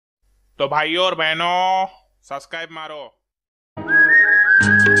तो भाइयों और बहनों सब्सक्राइब मारो।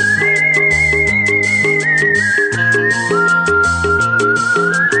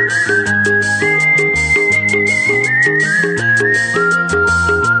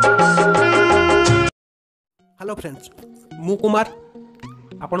 हेलो फ्रेंड्स, मु कुमार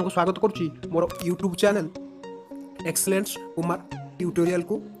आपन को स्वागत करुच्ची मोर YouTube channel excellence Kumar tutorial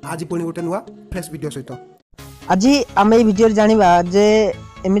को। आज पुणी गोटे नुआ फ्रेश वीडियो सहित आज आम ये भिडियो जाना जे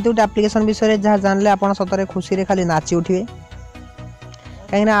एमती गोटे आप्लिकेसन विषय जहाँ जानले आप सतरे खुशी रे खाली नाची उठे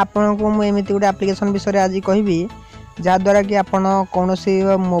कहीं आपन को मुझे गोटे आप्लिकेसन विषय आज कहबी जहाद्वारा कि आपन कौन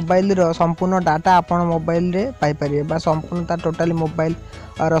मोबाइल संपूर्ण डाटा आपन मोबाइल रे पाई परिबे बा संपूर्ण टोटाली मोबाइल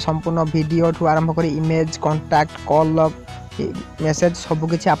और संपूर्ण वीडियो ठू आरंभ कर image contact call log message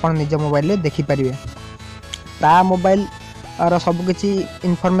सबकिछि आपन निज मोबाइल रे देखि परिबे। ता मोबाइल और सबकिछि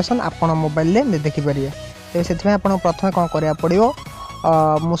इनफॉरमेशन आपन मोबाइल रे देखि परिबे। तो से आपन प्रथम कौन करा पड़ो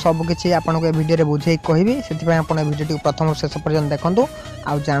मु सबकिछि आपन को वीडियो रे बुझे कहबी से आपन वीडियो प्रथम शेष पर्यंत देखंतु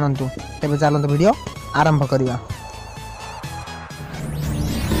आ जानंतु। तेबे चलंतु वीडियो आरंभ करिवा।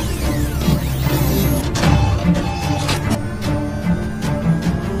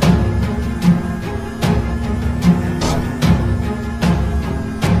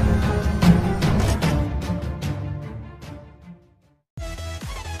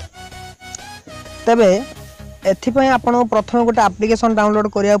 तेबे एथिपाई आपन प्रथम गोटे एप्लिकेशन डाउनलोड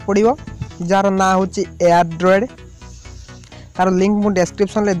करिया पड़िबो जार ना होची एंड्रॉइड। तार लिंक मु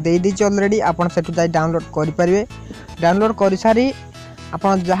डिस्क्रिप्शन ले दे दी ऑलरेडी, आपन सेटु जाई डाउनलोड करि परिबे। डाउनलोड करि सारी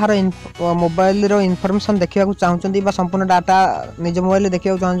आपन जहार मोबाइल रो इन्फॉर्मेशन देखिया को चाहउचंदी बा संपूर्ण डाटा निज मोबाइल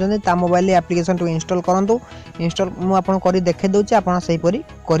देखिया को चाहउचंदी ता मोबाइल एप्लिकेशन टू इंस्टॉल करंतु। इंस्टॉल मु आपन करि देखे दोची, आपन सही परि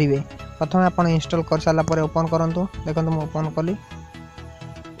करिवे। प्रथम आपन इंस्टॉल कर साला परे ओपन करंतु। देखंतु मु ओपन कली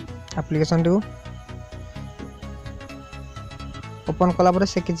एप्लिकेशन टू। ओपन कला पर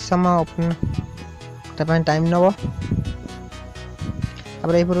से किसी समय ओपन टाइम नब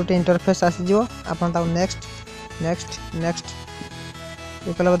तापर ये गोटे इंटरफेस आसीज आपन ताऊ नेक्स्ट नेक्स्ट नेक्स्ट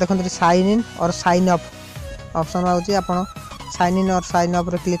ये कला देखते साइन इन और साइन अप ऑप्शन आउची। आपन साइन इन और साइन अप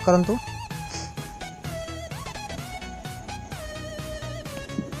रे क्लिक करंतु।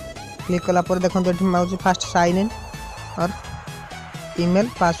 क्लिक कला पर देखते एठी माउची फास्ट साइन इन और ईमेल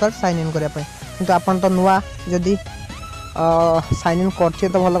पासवर्ड साइन इन करिया पय। किंतु आपन तो नुआ जदी साइन इन करछे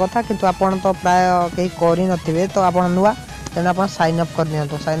तो भल कथा, किंतु आपन तो प्राय कहीं करि नथिबे तो आपन नुआ तेना आपन साइन अप कर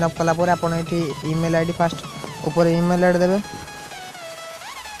नियंतो। साइन अप कला परे आपन एठी ईमेल आईडी फास्ट ऊपर ईमेल आईडी देबे।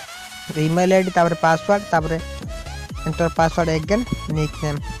 ईमेल आईडी तापर पासवर्ड तापर एंटर पासवर्ड अगेन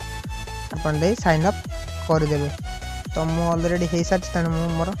निकनेम आपन दे साइन अप कर देबे। तो मु ऑलरेडी हे साथ तने मु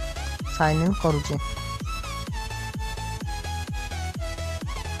मोर साइन इन करूची।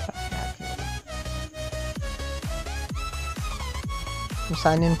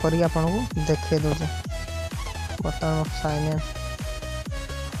 साइन इन करी आपन को देखे दोजे। बर्तमान साइन इन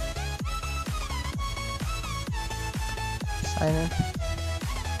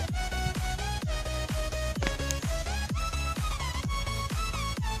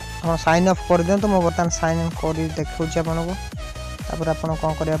हाँ साइन अप कर दियो। तो मैं बर्तमान साइन इन करी देखौछि आपन को। तापर आपन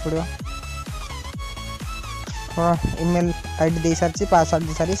कोन करिया पड़ियो, हाँ ईमेल आईडी दे सारछि पासवर्ड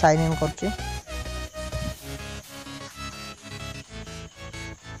दे सारी साइन इन करछि।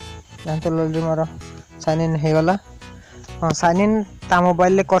 जानते ऑलरेडी मोर साइन इन हो गला। हाँ साइन इन ता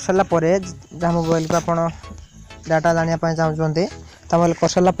मोबाइल ले कर साला परे जहाँ मोबाइल को आपन डाटा जानिया पय चाहउचंते ता मोबाइल कर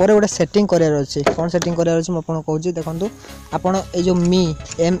साला परे गोटे सेटिंग करियर अछि। कोन सेटिंग करियर अछि म आपन कहउछि देखंतु। आपन ए जो मी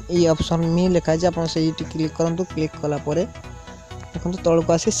एम ई ऑप्शन मी लिखा छै आपन सेही क्लिक करंतु। क्लिक कला परे देखंतु तळ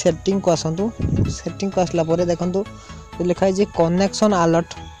को आसी सेटिंग को आसंतु। सेटिंग को आसला परे देखंतु लिखा छै कनेक्शन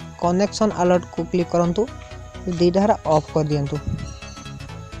अलर्ट। कनेक्शन अलर्ट को क्लिक करंतु। दीटा ऑफ कर दियंतु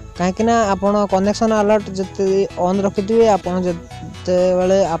कहीं आपन कनेक्शन अलर्ट जते ऑन रखिथिबे आपन जते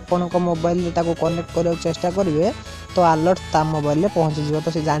बेले आपन को मोबाइल ताको कनेक्ट करने चेष्टा करिवे तो अलर्ट ता मोबाइल ले पहुंच जिवो।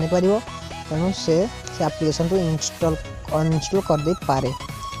 तो से जानि परिवो तेनु से एप्लिकेशन को इंस्टॉल अनइंस्टॉल कर दे पारे।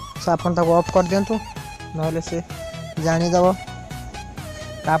 सो आपन ताको ऑफ कर दियंतु नहले से जानि दबो।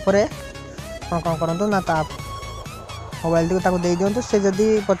 तापरे कोन करंतु ना ता मोबाइल टी ताको दे दियंतु। से जदी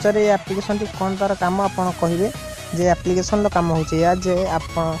पचारे एप्लिकेशन टी कोन तार काम आपन कहिवे जे एप्लिकेशन काम होचे या जे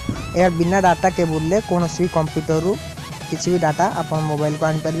आप यार बिना डाटा केबल ले कौन सी कंप्यूटर रु किसी भी डाटा आप मोबाइल को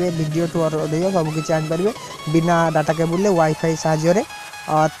आनी पारे। वीडियो टू ऑडियो सब किसी आनी पारे बिना डाटा केबल ले वाईफाई साहाय्य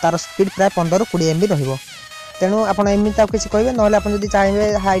तार स्पीड प्राय 15-20 MB रहिबो। तेणु आप एमती किसी कहे ना आप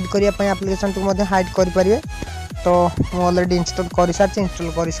चाहिए हाइड करने एप्लिकेशन को हाइड करें। तो मुझे ऑलरेडी इंस्टॉल कर सारी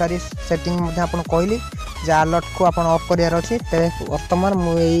इंस्टॉल कर सारी सेटिंग आपको कहली जे अलर्ट को आप ऑफ करार अच्छे। बर्तमान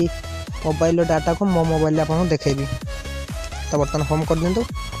मुझे मोबाइल डाटा को मो मोबाइल आपको देखेबी। तो बर्तमान होम कर दिंतु।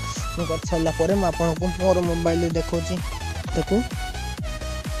 कर सारा पर आपको मोर मोबाइल देखा देखो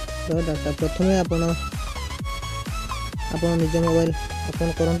डाटा प्रथम आप निज मोबाइल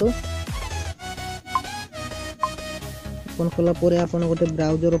ओपन करूँ ओपन कलापर आप गोटे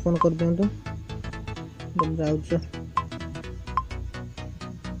ब्राउजर ओपन कर दिंतु ब्राउजर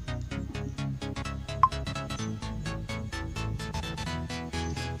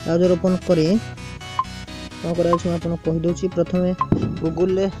ओपन कर कौन कर कहीदे प्रथम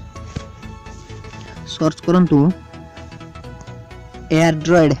गूगल सर्च करूँ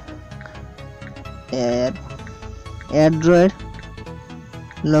एयरड्रॉइड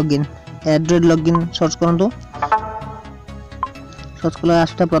लॉगिन सर्च करूँ सर्च कला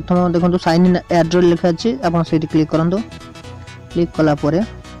आसता प्रथम देखो साइन इन एयरड्रॉइड लिखा अच्छी आप क्लिक करूँ क्लिक कलापर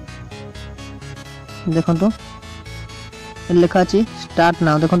देखो लिखा अच्छी स्टार्ट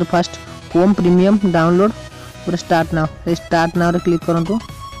नाउ देखो फास्ट होम प्रीमियम डाउनलोड पूरा स्टार्ट नाउ रे क्लिक करूँ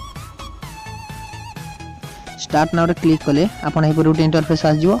स्टार्ट नाउ रे क्लिक कले आपन एही पर गोटे इंटरफेस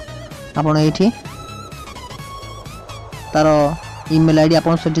आजो आपन एठी तार ईमेल आईडी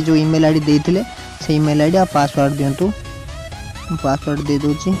आपन सेठी जो ईमेल आईडी देथिले से email ID uh password दियंतु password they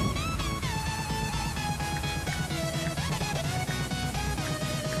Dochi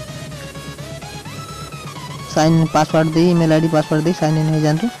sign in password they email ID password they sign in हो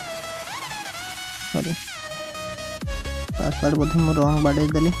जानतु सॉरी पासवर्ड बोधे मो रॉन्ग बाडे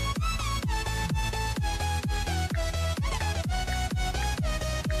देली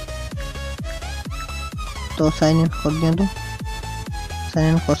तो साइन इन कर दियंतु साइन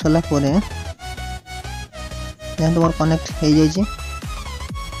इन कर सला परे मोर कनेक्ट हो जाइए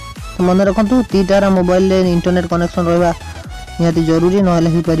तो मन रखु दीटार मोबाइल इंटरनेट कनेक्शन रहा निहाती जरूरी ना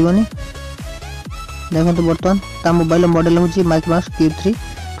हो पारनी देखो बर्तमान ता मोबाइल मॉडल हूँ माइक्रोमैक्स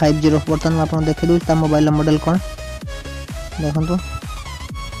Q350 बर्तमान आप देखी दूसरी मोबाइल मॉडल कौन देखो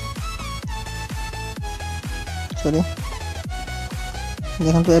सॉरी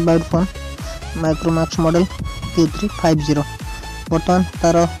देखो about phone Micromax model Q350 बर्तमान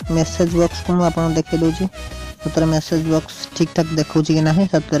तार मेसेज बॉक्स को मुझे देखी दूसरी तार मेसेज बॉक्स ठीक ठाक देखा कि ना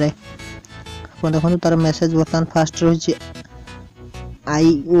सतरे देखो तार मेसेज बर्तमान फास्ट रही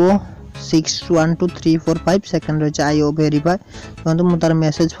IO 612345 सेकंड रही IO वेरीफाई देखो मुझे तार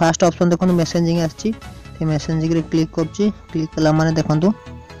मेसेज फास्ट ऑप्शन देखो मेसेजिंग आसी मेसेजिंग रे क्लिक क्लिक कला माने देखो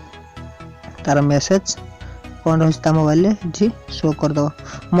तार मेसेज कौन रही मोबाइल ये शो करदे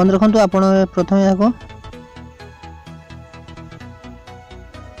मन रखु आप प्रथम यहाँ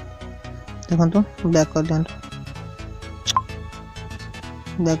देखो बैक कर दिखाँ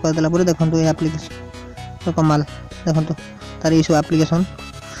बैक कर देला देखो ये एप्लिकेशन तो कमाल देखो तार ये सब एप्लिकेशन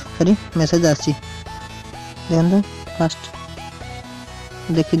सॉरी मेसेज आसी देखो फास्ट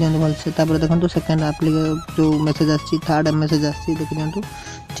देखी दिखाँ भलसे देखो सेकेंड एप्लिकेशन जो मेसेज आसी थर्ड मेसेज आसी देखी दिखाँ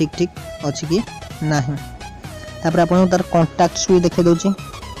ठीक ठीक अच्छी कि ना तापर आपन तार कॉन्टैक्ट्स भी देखे दोची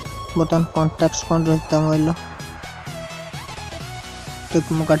बर्तमान कॉन्टैक्ट्स कौन रही मोबाइल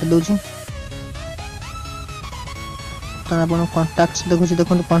तो मु काट दोची तो आपन कॉन्टैक्ट्स देखुची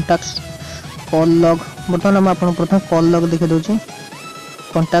देखो कॉन्टैक्ट्स कॉल लॉग बर्तमान आपन प्रथम कॉल लॉग देखे दोची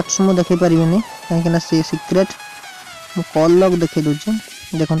कॉन्टैक्ट्स मु देखि परिबेनी काहे कि से सीक्रेट मु कॉल लॉग देखे दोची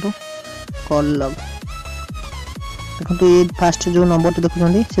देखो कॉल लॉग देखो ये फास्ट जो नंबर तो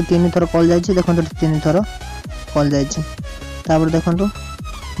देखुछंदी से 3 थर कॉल जायछि देखो 3 थर कॉल जायछि तापर देखो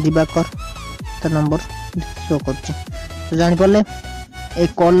दिवाकर तार नंबर शो करछि तो जानि परले ए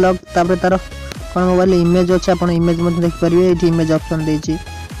कॉल लॉग तापर तार कोन मोबाइल इमेज अछि आपण इमेज मध्ये देख परिबे एठी इमेज ऑप्शन देछि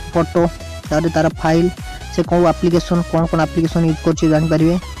फोटो तार फाइल से को एप्लिकेशन कौन एप्लिकेशन यूज करछि जानि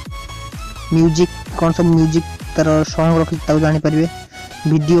परिबे म्यूजिक कौन सब म्यूजिक तार सॉन्ग रखि ताउ जानि परिबे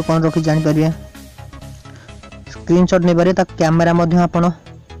वीडियो कौन रखि जानि परिबे स्क्रीनशॉट नै पारे ता कैमरा मध्ये आपण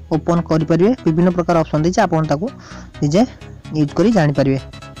ओपन करि परिबे विभिन्न प्रकार ऑप्शन देछि आपण ताको निजे यूज करि जानि परिबे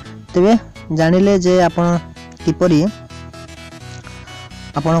तबे जानिले जे आपण किपरि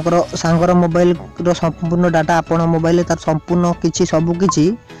आपणकर सांगर मोबाइल रो संपूर्ण डाटा आपण मोबाइल तार संपूर्ण किछि सब किछि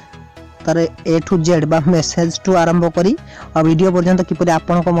तार A to Z बा मेसेज टू आरंभ करी और वीडियो पर्यंत किपरि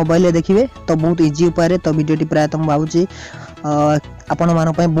आपण को मोबाइल देखिबे तो बहुत इजी उपाय रे तो वीडियोटी प्राय तुम भाबुची आपण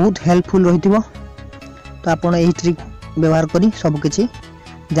मान पय बहुत हेल्पफुल रहितिबो तो आपण एही ट्रिक व्यवहार करी सब किछि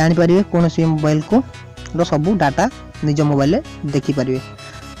जानि परिबे कोन सी मोबाइल को रो सब डाटा निज मोबाइल देखि परिबे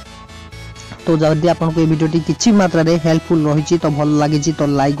तो जदि आपको ये वीडियोटी किसी मात्रा रे हेल्पफुल रही तो भल लगी तो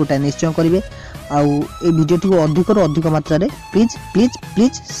लाइक गोटे निश्चय करेंगे आउ ये वीडियोटी को अधिक अधिक मात्रा रे प्लीज प्लीज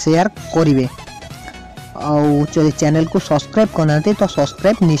प्लीज शेयर करेंगे आउ चैनल को सब्सक्राइब करना तो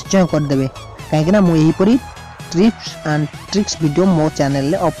सब्सक्राइब निश्चय करदे कहीं मुझे टिप्स एंड ट्रिक्स वीडियो मो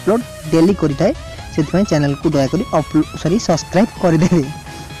चैनल रे अपलोड डेली करें से चैनल को दयाकोरी अपलोड सॉरी सब्सक्राइब करदे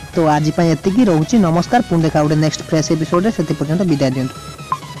तो आज एतिकी रोचे नमस्कार पुणी देखा गोटे नेक्स्ट फ्रेश एपिसोड से पर्यंत विदाय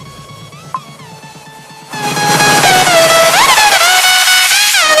दिंतु।